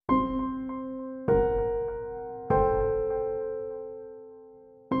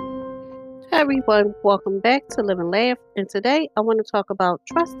everyone, welcome back to Live and Laugh. And today I want to talk about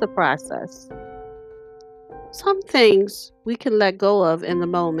trust the process. Some things we can let go of in the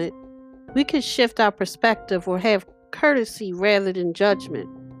moment. We can shift our perspective or have courtesy rather than judgment.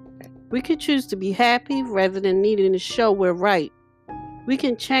 We can choose to be happy rather than needing to show we're right. We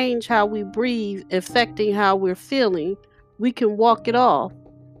can change how we breathe, affecting how we're feeling. We can walk it off.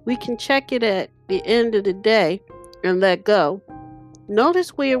 We can check it at the end of the day and let go. Notice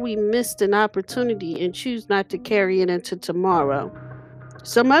where we missed an opportunity and choose not to carry it into tomorrow.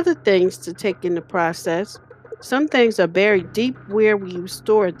 Some other things to take in the process. Some things are buried deep where we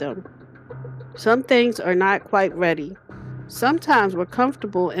stored them. Some things are not quite ready. Sometimes we're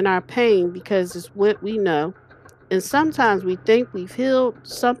comfortable in our pain because it's what we know. And sometimes we think we've healed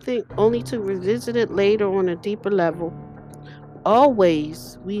something only to revisit it later on a deeper level.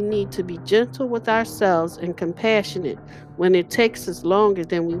 Always, we need to be gentle with ourselves and compassionate when it takes us longer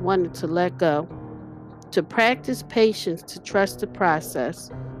than we wanted to let go. To practice patience, to trust the process.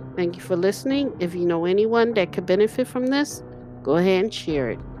 Thank you for listening. If you know anyone that could benefit from this, go ahead and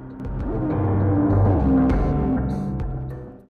share it.